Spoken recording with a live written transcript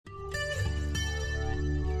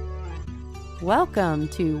Welcome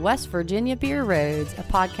to West Virginia Beer Roads, a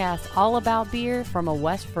podcast all about beer from a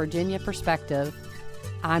West Virginia perspective.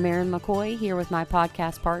 I'm Erin McCoy, here with my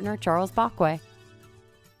podcast partner, Charles Bockway.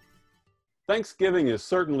 Thanksgiving is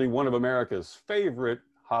certainly one of America's favorite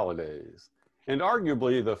holidays, and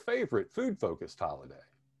arguably the favorite food-focused holiday.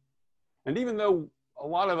 And even though a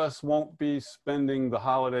lot of us won't be spending the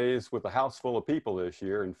holidays with a house full of people this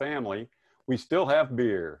year and family, we still have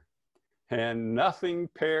beer. And nothing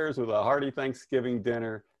pairs with a hearty Thanksgiving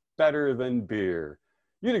dinner better than beer.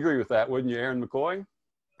 You'd agree with that, wouldn't you, Erin McCoy?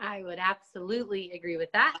 I would absolutely agree with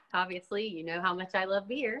that. Obviously, you know how much I love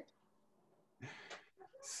beer.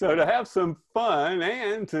 So to have some fun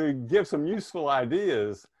and to give some useful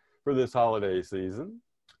ideas for this holiday season,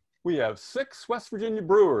 we have 6 West Virginia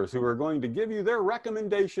brewers who are going to give you their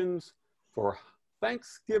recommendations for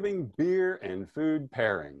Thanksgiving beer and food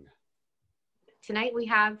pairing. Tonight we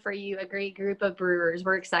have for you a great group of brewers.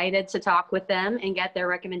 We're excited to talk with them and get their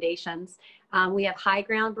recommendations. We have High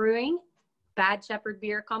Ground Brewing, Bad Shepherd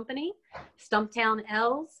Beer Company, Stumptown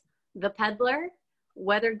Elves, The Peddler,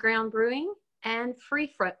 Weathered Ground Brewing, and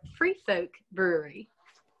Free Folk Brewery.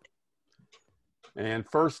 And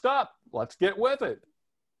first up, let's get with it.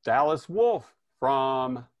 Dallas Wolf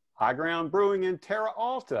from High Ground Brewing in Terra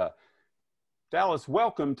Alta. Dallas,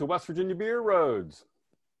 welcome to West Virginia Beer Roads.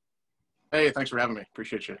 Hey, thanks for having me.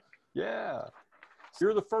 Appreciate you. Yeah.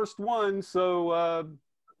 You're the first one, so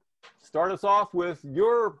start us off with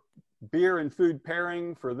your beer and food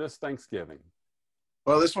pairing for this Thanksgiving.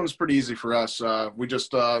 Well, this one's pretty easy for us. We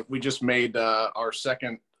just made our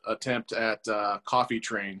second attempt at Coffee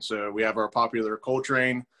Train. So we have our popular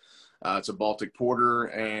Coltrane. It's a Baltic porter,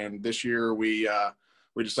 and this year we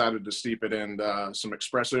decided to steep it in some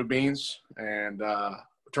espresso beans, and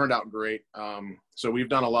turned out great. So we've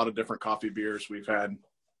done a lot of different coffee beers. We've had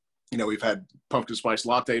pumpkin spice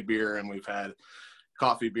latte beer, and we've had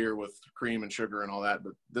coffee beer with cream and sugar and all that,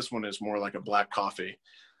 but this one is more like a black coffee.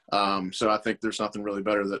 So I think there's nothing really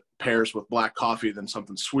better that pairs with black coffee than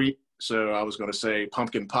something sweet. So I was going to say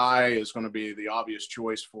pumpkin pie is going to be the obvious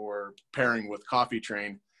choice for pairing with Coffee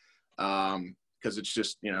Train. Because it's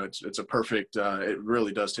just, it's a perfect, it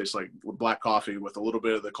really does taste like black coffee with a little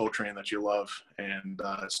bit of the Coltrane that you love. And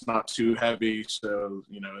it's not too heavy, so,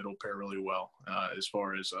 it'll pair really well as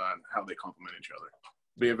far as how they complement each other.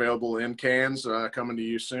 Be available in cans coming to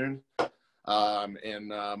you soon in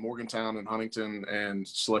Morgantown and Huntington and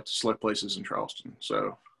select places in Charleston.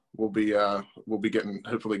 So we'll be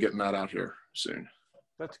hopefully getting that out here soon.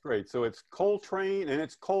 That's great. So it's Coltrane and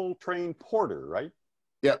it's Coltrane Porter, right?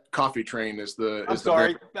 Yep, Coffee Train is the.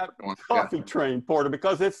 Coffee Train Porter,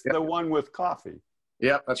 because it's the one with coffee.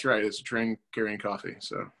 Yep, that's right. It's a train carrying coffee.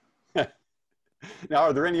 So. Now,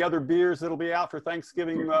 are there any other beers that'll be out for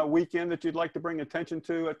Thanksgiving weekend that you'd like to bring attention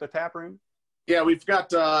to at the tap room? Yeah, we've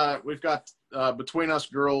got Between Us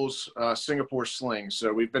Girls Singapore Sling.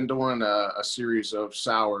 So we've been doing a series of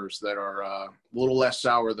sours that are a little less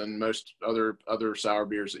sour than most other sour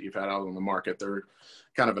beers that you've had out on the market. They're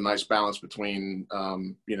kind of a nice balance between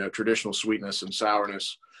traditional sweetness and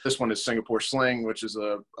sourness. This one is Singapore Sling, which is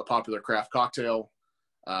a popular craft cocktail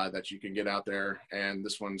that you can get out there, and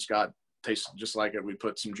this one's tastes just like it. We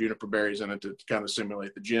put some juniper berries in it to kind of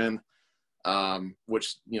simulate the gin,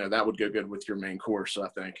 which that would go good with your main course, I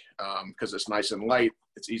think, because it's nice and light,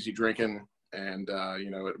 it's easy drinking, and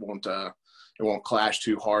it won't clash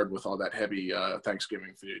too hard with all that heavy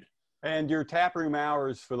Thanksgiving food. And your tap room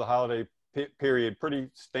hours for the holiday period, pretty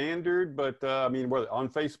standard, but on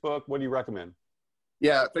Facebook, what do you recommend?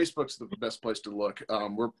 Yeah, Facebook's the best place to look.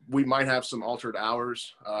 We might have some altered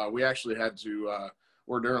hours. We actually had to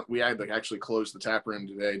actually close the tap room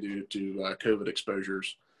today due to COVID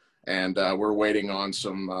exposures, and we're waiting on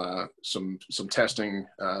some testing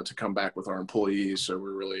to come back with our employees. So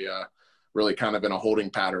we're really kind of in a holding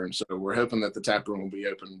pattern. So we're hoping that the tap room will be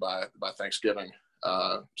open by Thanksgiving.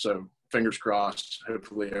 So fingers crossed,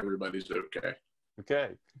 hopefully everybody's okay. Okay.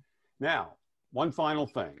 Now, one final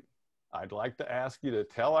thing. I'd like to ask you to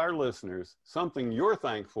tell our listeners something you're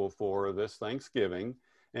thankful for this Thanksgiving,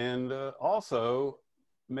 and also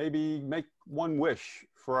maybe make one wish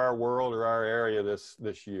for our world or our area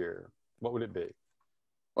this year. What would it be?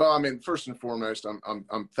 Well, first and foremost,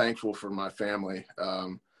 I'm thankful for my family,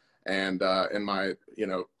 and my,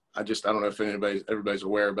 I don't know if everybody's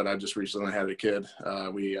aware, but I just recently had a kid.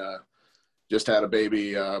 We just had a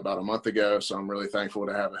baby about a month ago, so I'm really thankful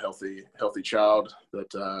to have a healthy child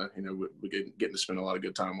that we getting to spend a lot of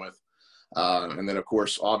good time with. And then, of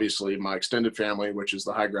course, obviously, my extended family, which is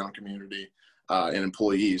the High Ground community and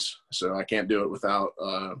employees. So I can't do it without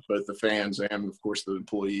both the fans and, of course, the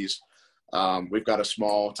employees. We've got a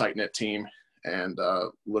small, tight-knit team, and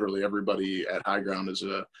literally everybody at High Ground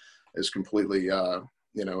is completely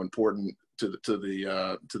important to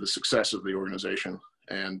the success of the organization.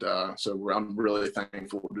 And so I'm really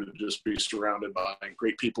thankful to just be surrounded by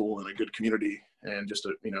great people and a good community, and just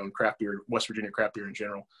craft beer, West Virginia craft beer in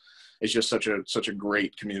general. It's just such a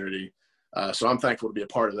great community. So I'm thankful to be a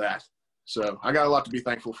part of that. So I got a lot to be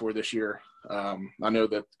thankful for this year. I know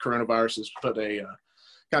that coronavirus has put a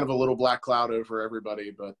kind of a little black cloud over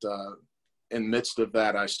everybody, but in the midst of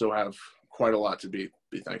that, I still have quite a lot to be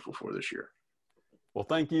thankful for this year. Well,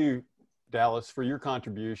 thank you, Dallas, for your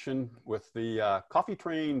contribution with the Coffee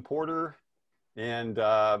Train Porter and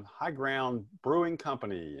High Ground Brewing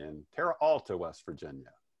Company in Terra Alta, West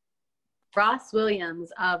Virginia. Ross Williams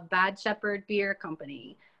of Bad Shepherd Beer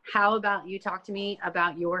Company. How about you talk to me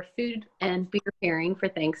about your food and beer pairing for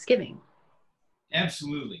Thanksgiving?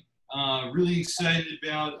 Absolutely. Really excited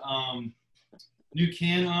about new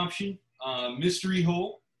can option, Mystery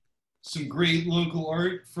Hole. Some great local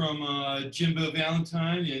art from Jimbo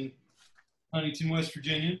Valentine in Huntington, West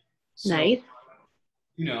Virginia. So, nice.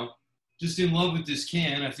 Just in love with this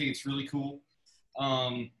can. I think it's really cool.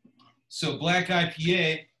 So black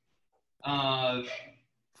IPA,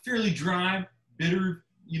 fairly dry, bitter,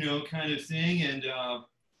 kind of thing, and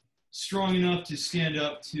strong enough to stand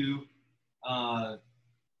up to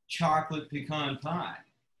chocolate pecan pie,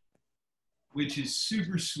 which is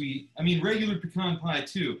super sweet. I mean, regular pecan pie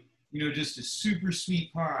too, just a super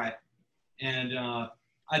sweet pie. And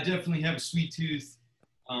I definitely have a sweet tooth.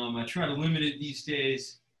 I try to limit it these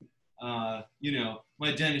days. My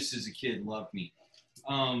dentist as a kid loved me.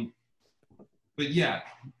 But yeah,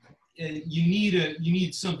 you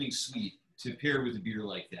need something sweet to pair with a beer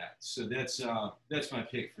like that. So that's my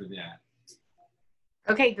pick for that.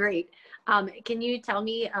 Okay, great. Can you tell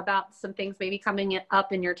me about some things maybe coming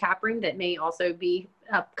up in your tap room that may also be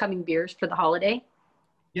upcoming beers for the holiday?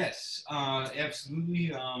 Yes, absolutely.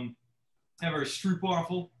 Have our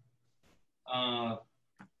stroopwafel.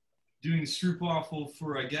 Doing stroopwafel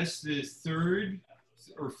for, I guess, the 3rd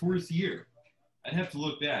or 4th year. I'd have to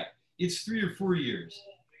look back. It's 3 or 4 years.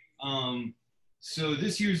 So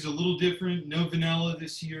this year's a little different. No vanilla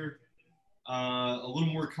this year. A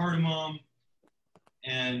little more cardamom,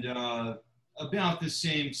 and about the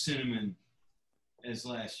same cinnamon as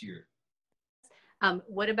last year.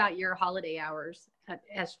 What about your holiday hours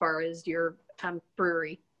as far as your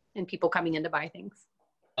brewery and people coming in to buy things?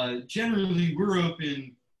 Generally, we're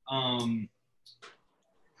open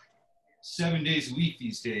 7 days a week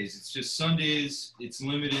these days. It's just Sundays, it's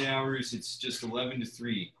limited hours, it's just 11 to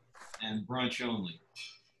 3 and brunch only.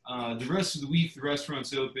 The rest of the week, the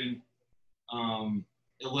restaurant's open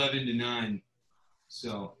 11 to 9.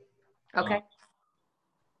 So. Okay.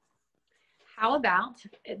 How about,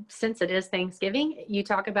 since it is Thanksgiving, you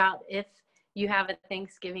talk about if you have a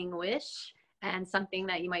Thanksgiving wish and something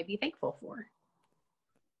that you might be thankful for.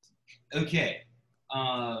 Okay.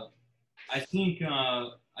 I think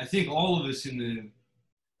all of us in the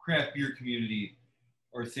craft beer community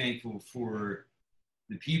are thankful for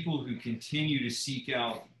the people who continue to seek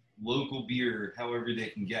out local beer however they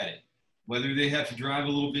can get it. Whether they have to drive a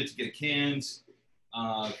little bit to get cans,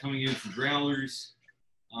 coming in for growlers,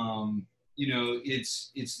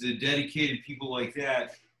 it's the dedicated people like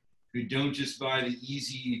that who don't just buy the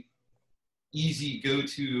easy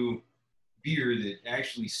go-to beer, that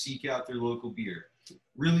actually seek out their local beer.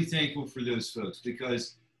 Really thankful for those folks,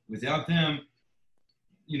 because without them,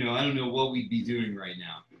 I don't know what we'd be doing right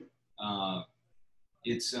now.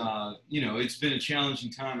 It's been a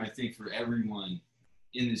challenging time, I think, for everyone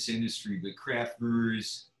in this industry, but craft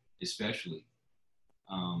brewers especially.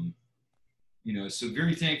 So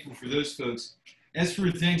very thankful for those folks. As for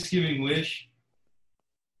a Thanksgiving wish,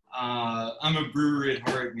 I'm a brewer at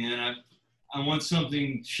heart, man. I want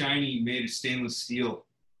something shiny made of stainless steel.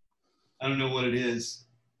 I don't know what it is,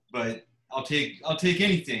 but I'll take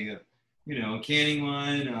anything. A canning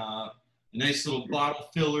line, a nice little bottle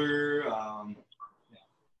filler. All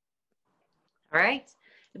right.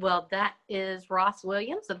 Well, that is Ross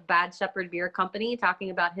Williams of Bad Shepherd Beer Company talking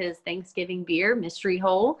about his Thanksgiving beer, Mystery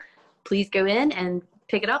Hole. Please go in and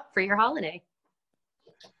pick it up for your holiday.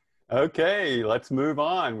 Okay, let's move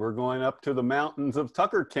on. We're going up to the mountains of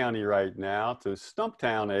Tucker County right now to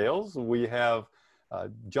Stumptown Ales. We have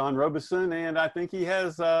John Robeson, and I think he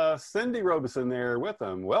has Cindy Robeson there with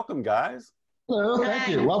him. Welcome, guys. Hello, thank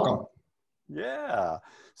you. Welcome. Yeah.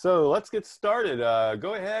 So let's get started.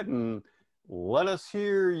 Go ahead and let us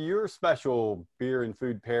hear your special beer and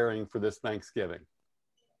food pairing for this Thanksgiving.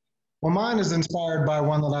 Well, mine is inspired by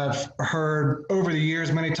one that I've heard over the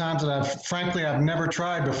years many times that I've never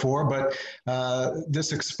tried before, but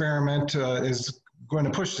this experiment is going to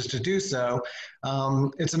push us to do so.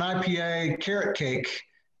 It's an IPA carrot cake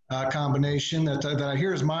combination that I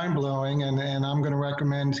hear is mind blowing, and I'm going to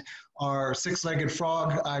recommend our Six-Legged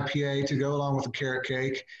Frog IPA to go along with the carrot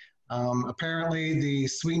cake. Apparently, the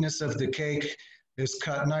sweetness of the cake is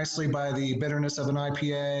cut nicely by the bitterness of an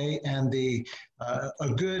IPA, and a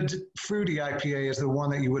good fruity IPA is the one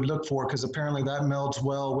that you would look for, because apparently that melds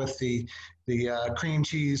well with the cream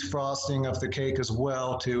cheese frosting of the cake as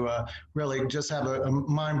well, to really just have a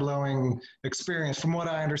mind-blowing experience from what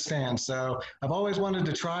I understand. So I've always wanted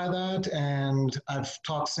to try that, and I've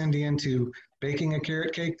talked Cindy into baking a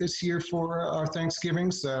carrot cake this year for our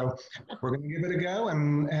Thanksgiving. So we're going to give it a go,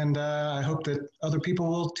 and I hope that other people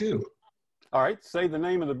will too. All right, say the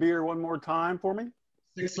name of the beer one more time for me.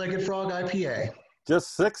 Six-Legged Frog IPA.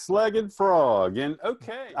 Just Six-Legged Frog. And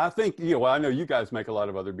okay, I think, well, I know you guys make a lot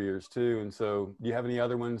of other beers too. And so do you have any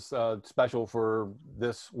other ones special for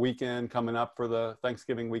this weekend coming up for the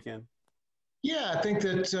Thanksgiving weekend? Yeah, I think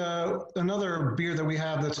that another beer that we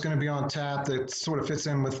have that's going to be on tap that sort of fits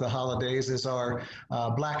in with the holidays is our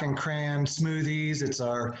Black and Cran smoothies. It's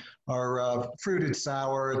our fruited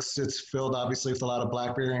sour. It's filled obviously with a lot of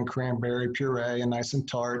blackberry and cranberry puree and nice and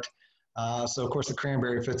tart. So of course the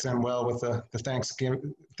cranberry fits in well with the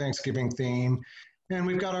Thanksgiving theme. And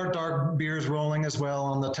we've got our dark beers rolling as well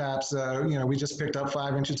on the taps. We just picked up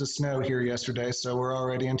 5 inches of snow here yesterday, so we're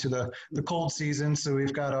already into the cold season. So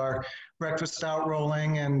we've got our breakfast stout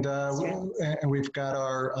rolling, and we've got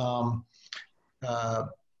our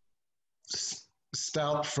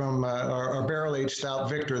stout from our barrel-aged stout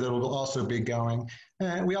Victor that will also be going.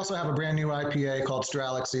 And we also have a brand new IPA called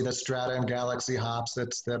Stralaxy, that's Strata and Galaxy hops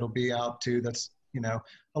that'll be out too. That's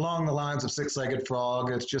along the lines of Six-Legged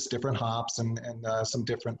Frog. It's just different hops and some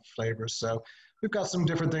different flavors. So we've got some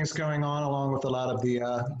different things going on along with a lot of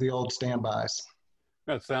the old standbys.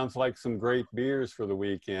 That sounds like some great beers for the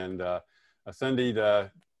weekend. Cindy,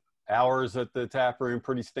 the hours at the tap room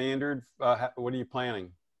pretty standard. What are you planning?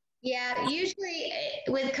 Yeah, usually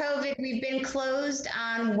with COVID, we've been closed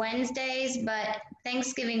on Wednesdays, but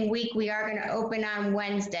Thanksgiving week, we are going to open on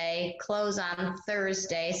Wednesday, close on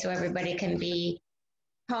Thursday, so everybody can be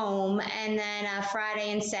home. And then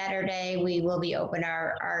Friday and Saturday, we will be open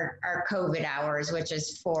our COVID hours, which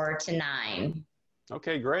is 4 to 9.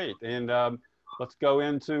 Okay, great. And let's go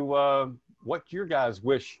into what your guys'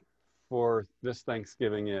 wish for this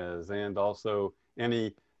Thanksgiving is, and also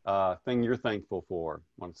any thing you're thankful for,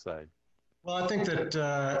 I want to say. Well, I think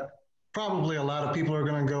that probably a lot of people are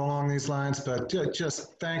going to go along these lines, but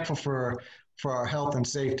just thankful for our health and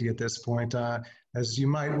safety at this point. As you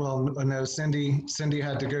might well know, Cindy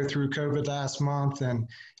had to go through COVID last month, and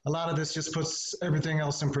a lot of this just puts everything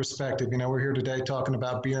else in perspective. We're here today talking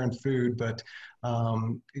about beer and food, but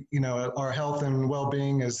our health and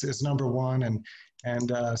well-being is number one,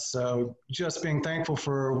 and so just being thankful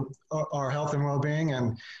for our health and well-being,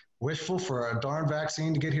 and wishful for a darn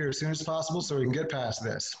vaccine to get here as soon as possible so we can get past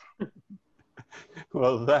this.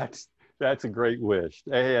 Well, that's a great wish.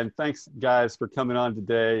 Hey, and thanks guys for coming on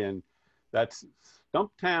today. And that's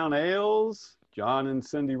Stumptown Ales, John and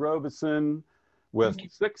Cindy Robeson with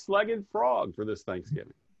Six-Legged Frog for this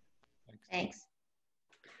Thanksgiving. Thanks.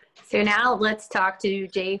 So now let's talk to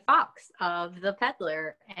Jay Fox of The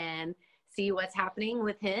Peddler and see what's happening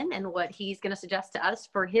with him and what he's going to suggest to us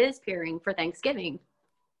for his pairing for Thanksgiving.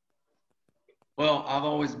 Well, I've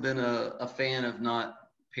always been a fan of not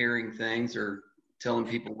pairing things or telling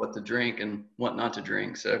people what to drink and what not to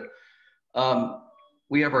drink. So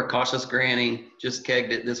we have our Cautious Granny, just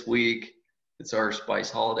kegged it this week. It's our spice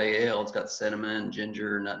holiday ale. It's got cinnamon,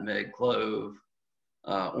 ginger, nutmeg, clove,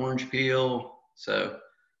 orange peel. So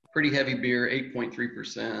pretty heavy beer,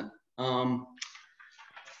 8.3%.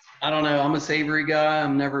 I don't know. I'm a savory guy.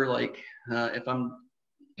 I'm never like, if I'm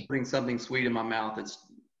putting something sweet in my mouth, it's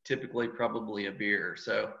typically probably a beer.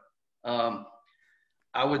 So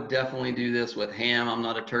I would definitely do this with ham. I'm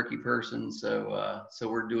not a turkey person, so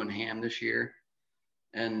we're doing ham this year.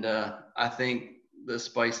 And I think the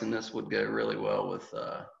spice in this would go really well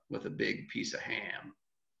with a big piece of ham.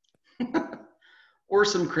 Or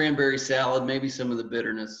some cranberry salad. Maybe some of the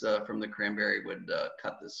bitterness from the cranberry would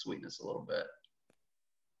cut the sweetness a little bit.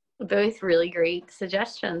 Both really great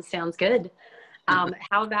suggestions. Sounds good.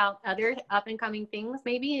 How about other up-and-coming things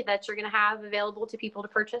maybe that you're going to have available to people to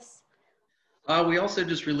purchase? We also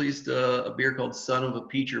just released a beer called Son of a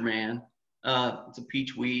Peacher Man. It's a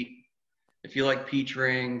peach wheat. If you like peach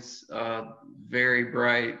rings, very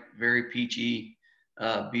bright, very peachy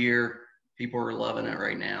beer. people are loving it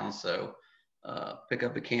right now. So pick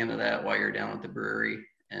up a can of that while you're down at the brewery.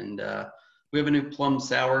 And we have a new plum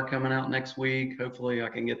sour coming out next week. Hopefully I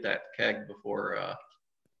can get that keg before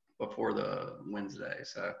the Wednesday.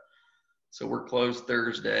 So we're closed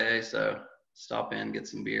Thursday. So stop in, get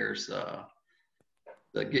some beers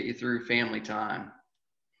that get you through family time.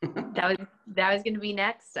 That was going to be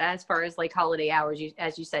next. As far as like holiday hours,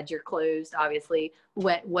 as you said, you're closed. Obviously,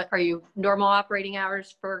 what are you normal operating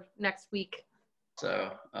hours for next week?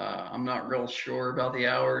 So I'm not real sure about the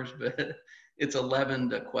hours, but it's 11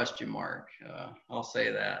 to question mark. I'll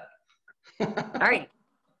say that. All right,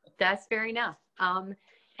 that's fair enough.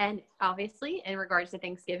 And obviously, in regards to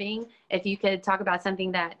Thanksgiving, if you could talk about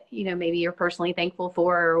something that maybe you're personally thankful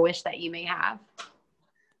for or wish that you may have.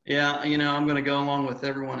 Yeah, I'm going to go along with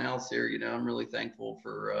everyone else here. I'm really thankful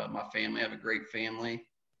for my family. I have a great family.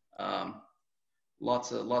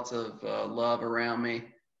 Lots of love around me,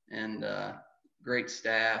 and great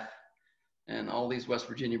staff, and all these West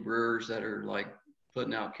Virginia brewers that are like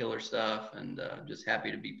putting out killer stuff, and just happy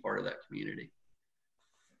to be part of that community.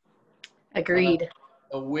 Agreed.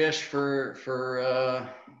 A wish for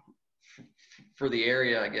the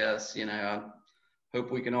area, I guess. I hope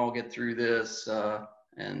we can all get through this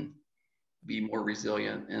and be more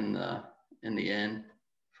resilient in the end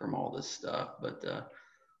from all this stuff. But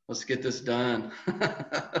let's get this done.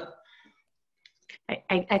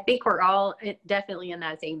 I think we're all definitely in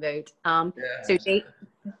that same boat. Yeah. So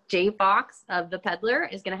Jay Fox of The Peddler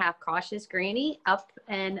is going to have Cautious Granny up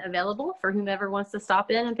and available for whomever wants to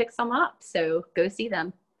stop in and pick some up. So go see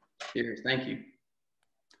them. Cheers. Thank you.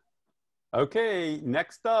 Okay,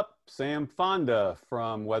 next up, Sam Fonda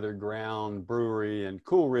from Weather Ground Brewery in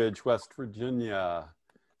Coolidge, West Virginia.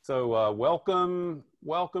 So welcome,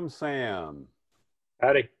 Sam.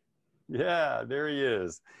 Howdy. Yeah, there he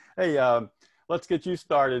is. Hey, let's get you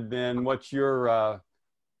started then. What's your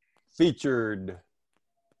featured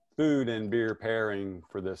food and beer pairing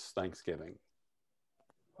for this Thanksgiving?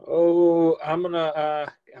 Oh, I'm gonna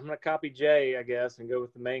copy Jay, I guess, and go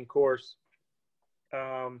with the main course.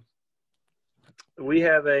 We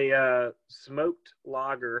have a smoked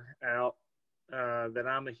lager out that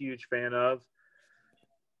I'm a huge fan of,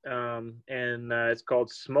 and it's called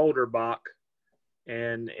Smolderbach,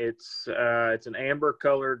 and it's an amber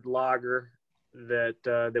colored lager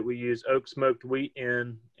that we use oak smoked wheat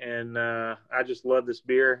in, and I just love this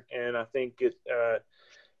beer, and I think it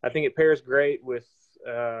pairs great with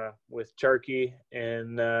turkey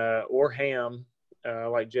and or ham,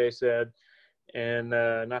 like Jay said. And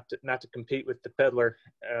not to compete with the Peddler,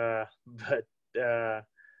 but I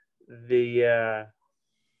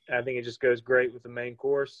think it just goes great with the main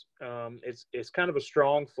course. It's kind of a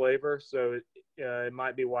strong flavor, so it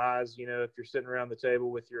might be wise, if you're sitting around the table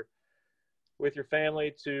with your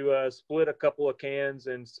family, to split a couple of cans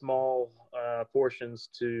in small portions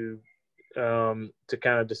to kind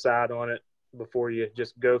of decide on it before you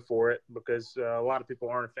just go for it, because a lot of people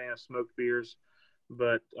aren't a fan of smoked beers.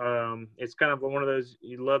 But it's kind of one of those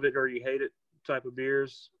you love it or you hate it type of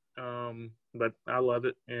beers. But I love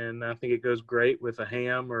it, and I think it goes great with a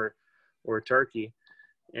ham or a turkey.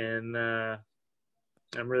 And I'm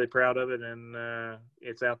really proud of it, and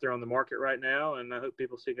it's out there on the market right now, and I hope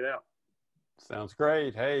people seek it out. Sounds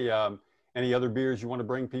great. Hey, any other beers you want to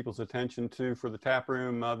bring people's attention to for the tap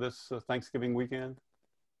room this Thanksgiving weekend?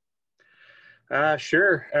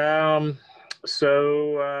 Sure.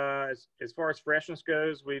 So as far as freshness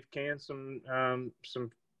goes, we've canned some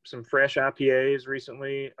fresh IPAs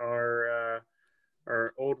recently. Our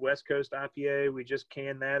old West Coast IPA, we just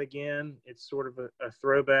canned that again. It's sort of a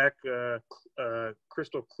throwback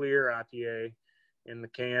crystal clear IPA in the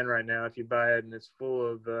can right now if you buy it, and it's full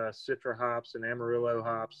of Citra hops and Amarillo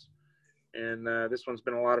hops. And this one's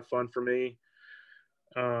been a lot of fun for me,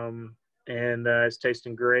 and it's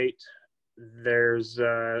tasting great.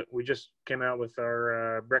 We just came out with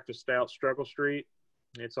our breakfast stout Struggle Street.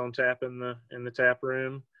 It's on tap in the tap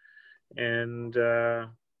room, and yeah,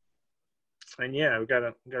 we got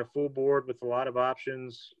a full board with a lot of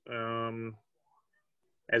options.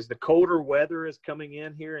 As the colder weather is coming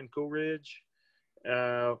in here in Coolidge,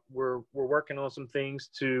 we're working on some things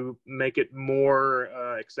to make it more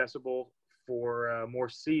accessible for more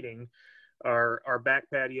seating. Our back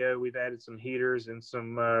patio, we've added some heaters and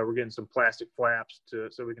we're getting some plastic flaps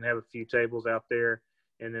so we can have a few tables out there.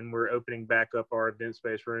 And then we're opening back up our event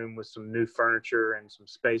space room with some new furniture and some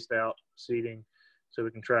spaced out seating, so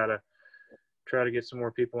we can try to get some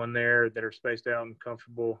more people in there that are spaced out and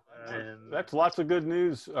comfortable. And that's lots of good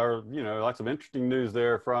news, or lots of interesting news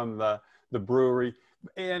there from the brewery.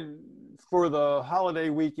 And for the holiday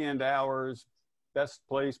weekend hours, best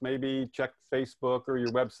place? Maybe check Facebook or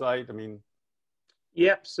your website. I mean,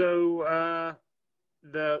 Yep. So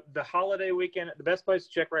the holiday weekend, the best place to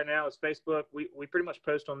check right now is Facebook. We pretty much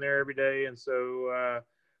post on there every day, and so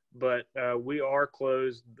but we are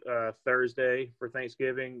closed Thursday for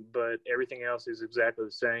Thanksgiving, but everything else is exactly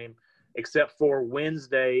the same, except for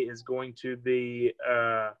Wednesday is going to be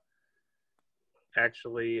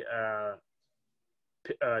actually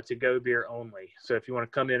to-go beer only. So if you want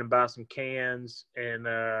to come in and buy some cans and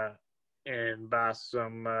buy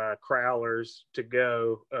some crowlers to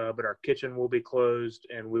go, but our kitchen will be closed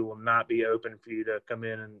and we will not be open for you to come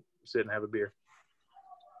in and sit and have a beer.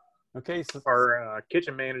 okay. So Our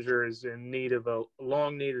kitchen manager is in need of a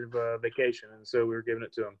vacation, and so we're giving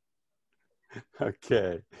it to him.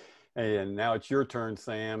 okay. And now it's your turn,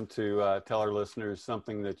 Sam, to tell our listeners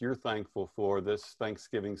something that you're thankful for this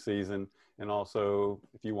Thanksgiving season, and also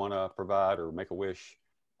if you want to provide or make a wish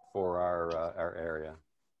for our area.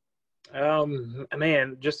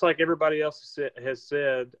 Man, just like everybody else has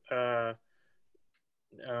said,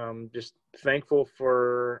 just thankful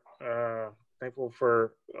for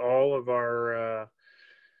all of our,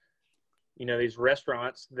 these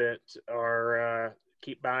restaurants that are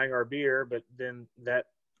keep buying our beer, but then that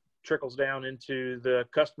trickles down into the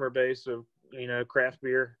customer base of, craft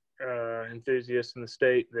beer enthusiasts in the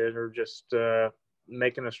state that are just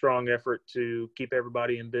making a strong effort to keep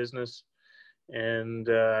everybody in business. And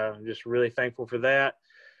just really thankful for that.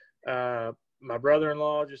 My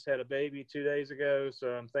brother-in-law just had a baby 2 days ago, so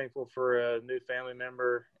I'm thankful for a new family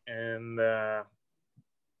member. And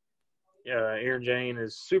Erin Jane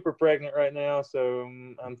is super pregnant right now, so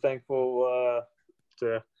I'm thankful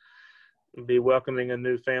to be welcoming a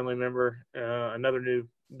new family member, another new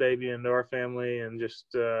baby into our family, and just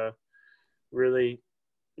really,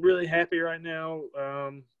 really happy right now.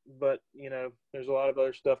 But there's a lot of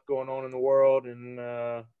other stuff going on in the world,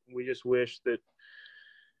 and we just wish that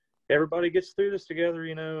everybody gets through this together,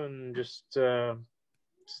 and just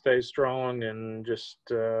stays strong and just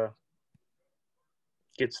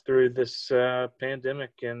gets through this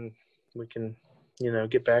pandemic, and we can,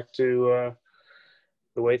 get back to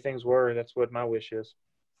the way things were. That's what my wish is.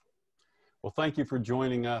 Well, thank you for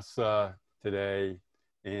joining us today.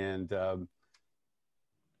 And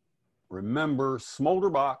remember,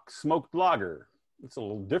 Smolderbach Smoked Lager. It's a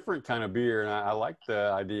little different kind of beer, and I like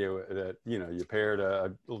the idea that, you paired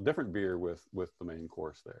a little different beer with the main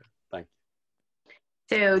course there. Thank you.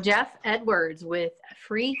 So Jeff Edwards with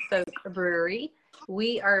Free Folk Brewery.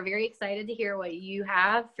 We are very excited to hear what you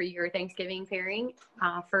have for your Thanksgiving pairing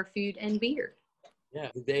for food and beer. Yeah,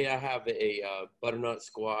 today I have a butternut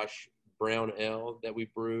squash brown ale that we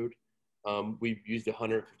brewed. We've used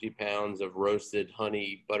 150 pounds of roasted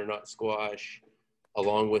honey butternut squash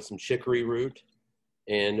along with some chicory root.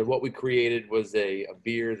 And what we created was a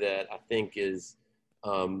beer that I think is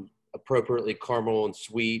appropriately caramel and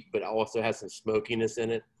sweet, but also has some smokiness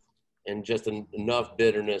in it and just enough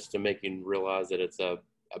bitterness to make you realize that it's a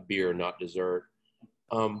beer, not dessert.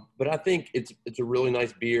 But I think it's a really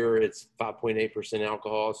nice beer. It's 5.8%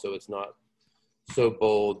 alcohol, so it's not so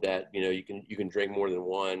bold that you can drink more than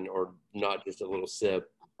one or not just a little sip.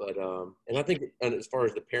 But and I think, and as far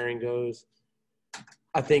as the pairing goes,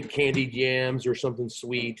 I think candied yams or something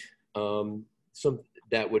sweet, some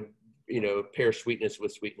that would pair sweetness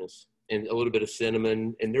with sweetness, and a little bit of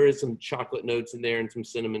cinnamon, and there is some chocolate notes in there and some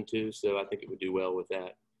cinnamon too. So I think it would do well with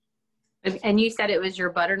that. And you said it was your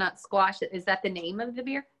butternut squash. Is that the name of the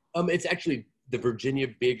beer? It's actually the Virginia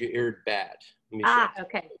Big-Eared Bat.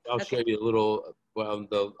 Okay. I'll show you a little. Well,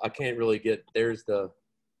 I can't really get. This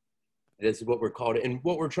is what we're called. And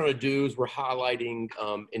what we're trying to do is we're highlighting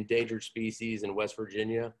endangered species in West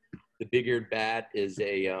Virginia. The Big-Eared Bat is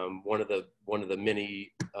one of the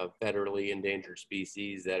many federally endangered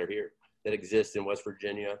species that are here that exist in West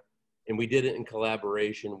Virginia, and we did it in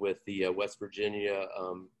collaboration with the West Virginia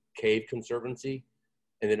Cave Conservancy,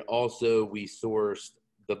 and then also we sourced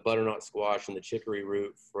the butternut squash and the chicory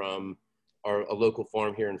root from a local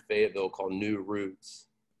farm here in Fayetteville called New Roots,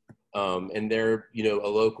 and they're a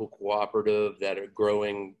local cooperative that are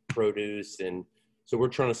growing produce, and so we're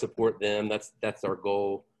trying to support them. That's our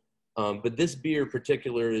goal. But this beer in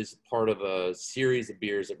particular is part of a series of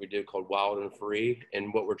beers that we do called Wild and Free,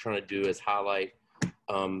 and what we're trying to do is highlight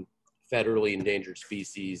federally endangered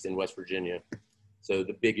species in West Virginia. So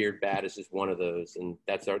the Big-Eared Bat is just one of those, and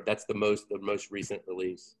that's the most recent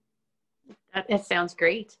release. That sounds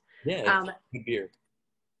great. Yeah, good beer.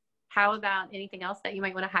 How about anything else that you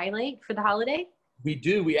might want to highlight for the holiday? We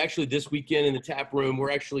do. We actually, this weekend in the tap room,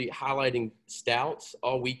 we're actually highlighting stouts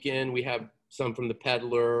all weekend. We have some from the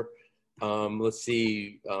Peddler. Let's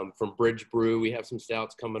see, from Bridge Brew, we have some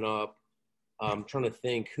stouts coming up. I'm trying to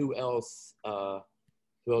think who else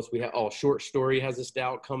we have. Oh, Short Story has a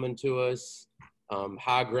stout coming to us.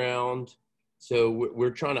 High Ground. So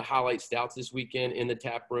we're trying to highlight stouts this weekend in the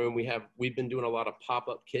tap room. We've been doing a lot of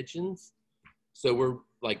pop-up kitchens. So we're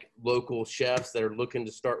like local chefs that are looking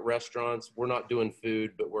to start restaurants. We're not doing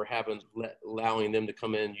food, but we're allowing them to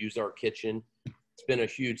come in and use our kitchen. It's been a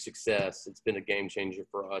huge success. It's been a game changer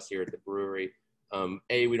for us here at the brewery.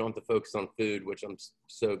 We don't have to focus on food, which I'm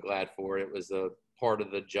so glad for. It was a part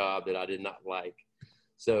of the job that I did not like.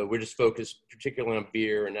 So we're just focused particularly on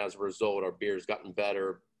beer, and as a result, our beer has gotten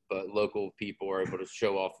better, but local people are able to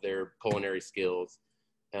show off their culinary skills.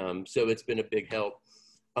 So it's been a big help.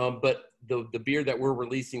 But the beer that we're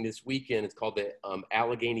releasing this weekend is called the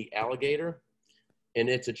Allegheny Alligator, and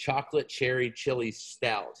it's a chocolate cherry chili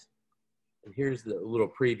stout. And here's the little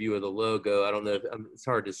preview of the logo. I don't know if it's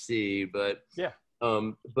hard to see, but yeah.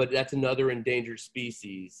 But that's another endangered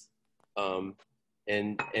species.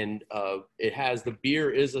 It has, the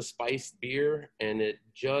beer is a spiced beer, and it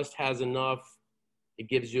just has enough. It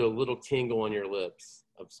gives you a little tingle on your lips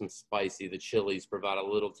of some spicy. The chilies provide a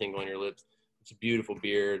little tingle on your lips. It's a beautiful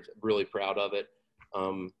beer. Really proud of it.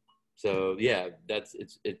 So yeah,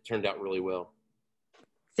 it turned out really well.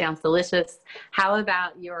 Sounds delicious. How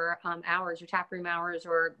about your hours, your tap room hours,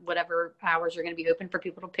 or whatever hours are going to be open for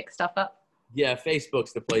people to pick stuff up? Yeah,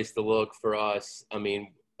 Facebook's the place to look for us. I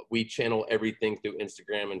mean, we channel everything through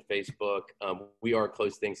Instagram and Facebook. We are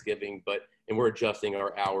closed Thanksgiving, and we're adjusting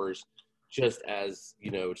our hours just as,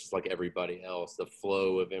 just like everybody else. The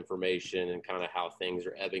flow of information and kind of how things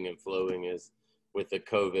are ebbing and flowing is with the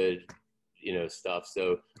COVID, stuff.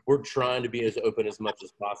 So we're trying to be as open as much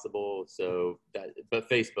as possible. But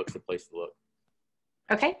Facebook's the place to look.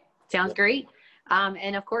 Okay, sounds great.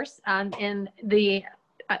 And of course, in the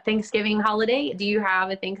Thanksgiving holiday, do you have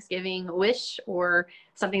a Thanksgiving wish or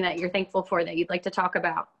something that you're thankful for that you'd like to talk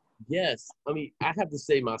about? Yes. I mean, I have to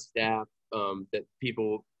say my staff, that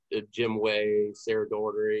people, Jim Way, Sarah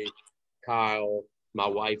Daugherty, Kyle, my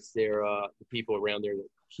wife, Sarah, the people around there that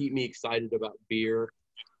keep me excited about beer,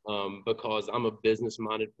 because I'm a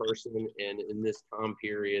business-minded person. And in this time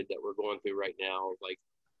period that we're going through right now, like,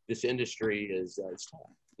 this industry is tough,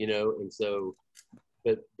 and so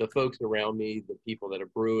the folks around me, the people that are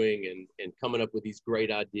brewing and coming up with these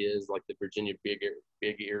great ideas like the Virginia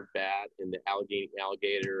Big-Eared Bat and the Allegheny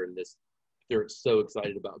Alligator, and they're so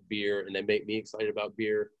excited about beer, and they make me excited about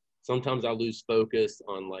beer. Sometimes I lose focus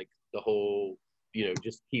on like the whole,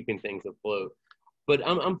 just keeping things afloat. But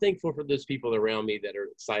I'm thankful for those people around me that are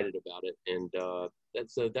excited about it, and I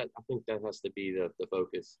think that has to be the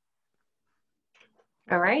focus.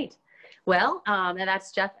 All right. Well, and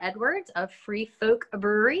that's Jeff Edwards of Free Folk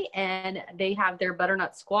Brewery, and they have their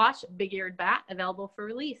Butternut Squash Big-Eared Bat available for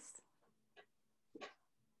release.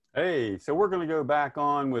 Hey, so we're going to go back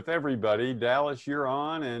on with everybody. Dallas, you're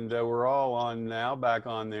on, and we're all on now, back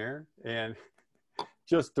on there. And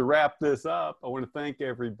just to wrap this up, I want to thank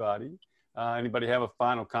everybody. Anybody have a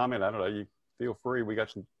final comment? I don't know. You feel free. We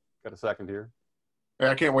got a second here. Hey,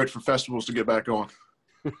 I can't wait for festivals to get back on.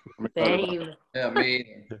 Same. Yeah,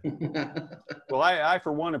 me. Well, I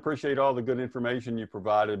for one appreciate all the good information you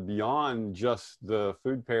provided beyond just the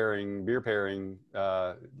food pairing, beer pairing,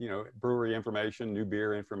 brewery information, new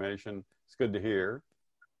beer information. It's good to hear.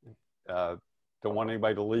 Don't want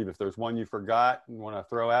anybody to leave. If there's one you forgot and want to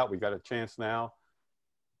throw out, we got a chance now.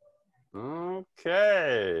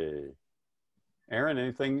 Okay. Aaron,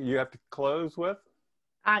 anything you have to close with?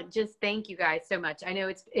 Just thank you guys so much. I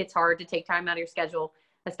know it's hard to take time out of your schedule,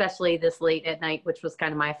 especially this late at night, which was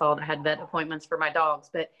kind of my fault. I had vet appointments for my dogs.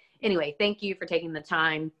 But anyway, thank you for taking the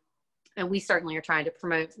time. And we certainly are trying to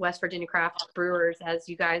promote West Virginia craft brewers, as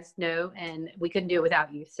you guys know, and we couldn't do it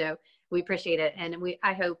without you. So we appreciate it. And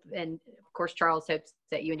I hope, and of course, Charles hopes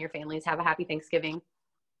that you and your families have a happy Thanksgiving.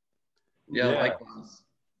 Yeah. Likewise.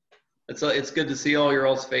 It's good to see all your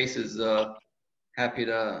all's faces. Happy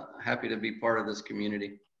to be part of this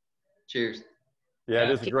community. Cheers. Yeah,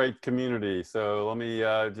 it is a great community. So let me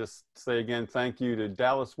just say again, thank you to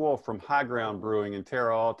Dallas Wolf from High Ground Brewing in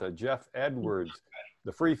Terra Alta, Jeff Edwards,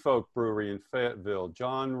 the Free Folk Brewery in Fayetteville,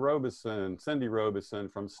 John Robeson, Cindy Robeson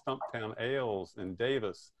from Stumptown Ales in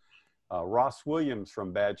Davis, Ross Williams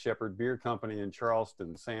from Bad Shepherd Beer Company in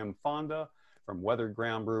Charleston, Sam Fonda from Weathered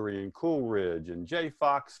Ground Brewery in Coolridge, and Jay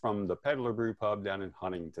Fox from the Peddler Brew Pub down in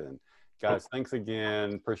Huntington. Guys, thanks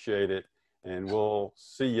again. Appreciate it. And we'll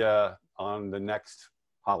see you on the next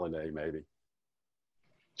holiday, maybe.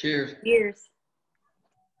 Cheers. Cheers.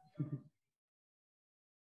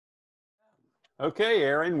 Okay,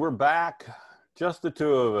 Aaron, we're back. just the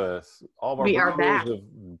two of us. All of our We are brewers back. have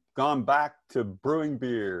gone back to brewing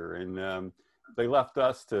beer, and they left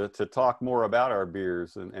us to talk more about our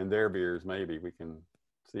beers and their beers. Maybe we can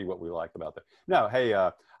see what we like about that. No, hey,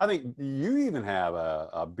 I think you even have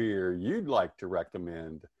a beer you'd like to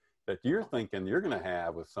recommend that you're thinking you're going to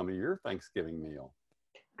have with some of your Thanksgiving meal.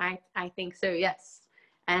 I think so, yes.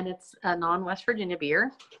 And it's a non-West Virginia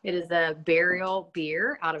beer. It is a Burial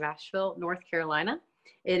beer out of Asheville, North Carolina.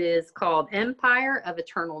 It is called Empire of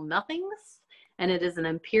Eternal Nothings, and it is an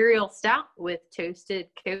imperial stout with toasted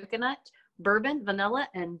coconut, bourbon, vanilla,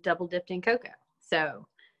 and double dipped in cocoa. So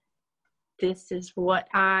this is what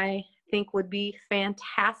I think would be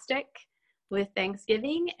fantastic with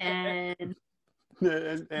Thanksgiving. And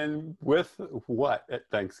with what at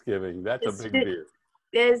Thanksgiving? That's a big beer.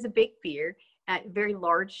 It is a big beer at very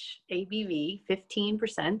large ABV,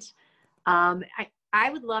 15%. I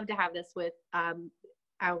would love to have this with,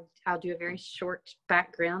 I'll do a very short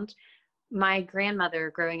background. My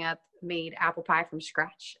grandmother growing up made apple pie from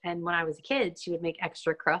scratch. And when I was a kid, she would make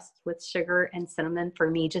extra crust with sugar and cinnamon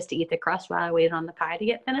for me just to eat the crust while I waited on the pie to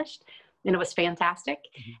get finished. And it was fantastic.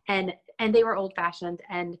 Mm-hmm. And they were old fashioned.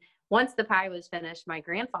 And once the pie was finished, my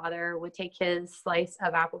grandfather would take his slice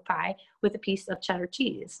of apple pie with a piece of cheddar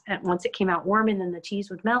cheese. And once it came out warm, and then the cheese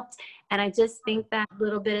would melt. And I just think that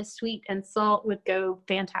little bit of sweet and salt would go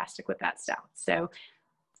fantastic with that stout. So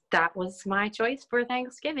that was my choice for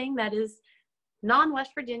Thanksgiving. That is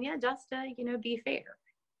non-West Virginia, just to, be fair.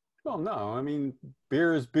 Well, no, I mean,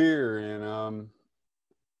 beer is beer. And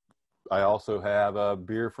I also have a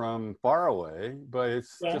beer from far away, but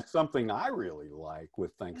it's just something I really like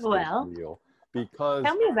with Thanksgiving meal, because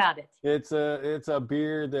tell me about it. It's a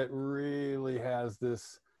beer that really has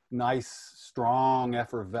this nice, strong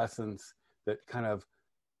effervescence that kind of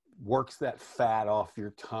works that fat off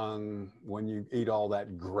your tongue when you eat all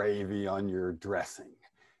that gravy on your dressing.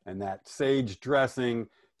 And that sage dressing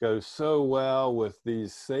goes so well with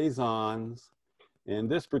these saisons. And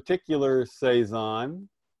this particular saison,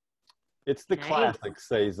 it's the classic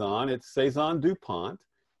saison. It's Saison DuPont.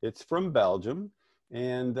 It's from Belgium,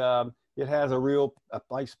 and it has a real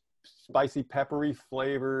spicy, peppery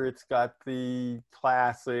flavor. It's got the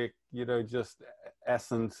classic, just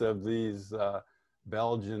essence of these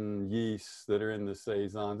Belgian yeasts that are in the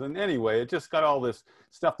saisons. And anyway, it just got all this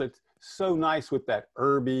stuff that's so nice with that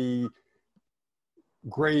herby,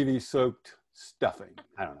 gravy-soaked stuffing.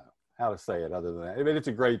 I don't know how to say it other than that. I mean, it's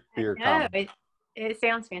a great beer combo. It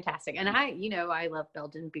sounds fantastic. And I love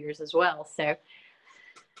Belgian beers as well. So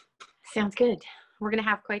sounds good. We're going to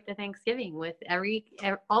have quite the Thanksgiving with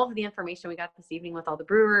all of the information we got this evening with all the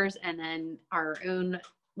brewers, and then our own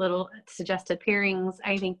little suggested pairings.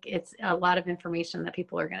 I think it's a lot of information that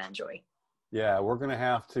people are going to enjoy. Yeah, we're going to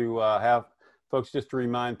have folks, just to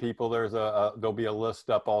remind people, there'll be a list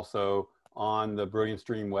up also on the Brilliant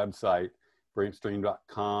Stream website,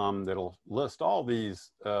 brilliantstream.com, that'll list all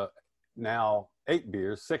these now 8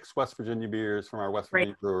 beers, 6 West Virginia beers from our West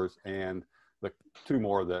Virginia brewers, and the 2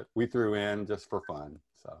 more that we threw in just for fun.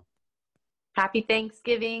 So happy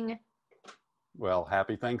Thanksgiving. Well,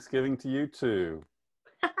 happy Thanksgiving to you too.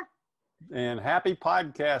 And happy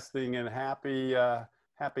podcasting, and happy,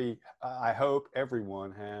 I hope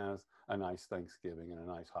everyone has a nice Thanksgiving and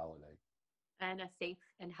a nice holiday. And a safe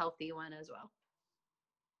and healthy one as well.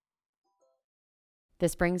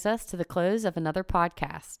 This brings us to the close of another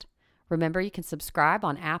podcast. Remember, you can subscribe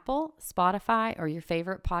on Apple, Spotify, or your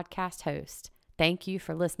favorite podcast host. Thank you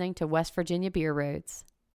for listening to West Virginia Beer Roads.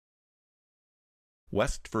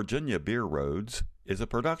 West Virginia Beer Roads is a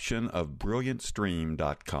production of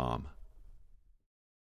BrilliantStream.com.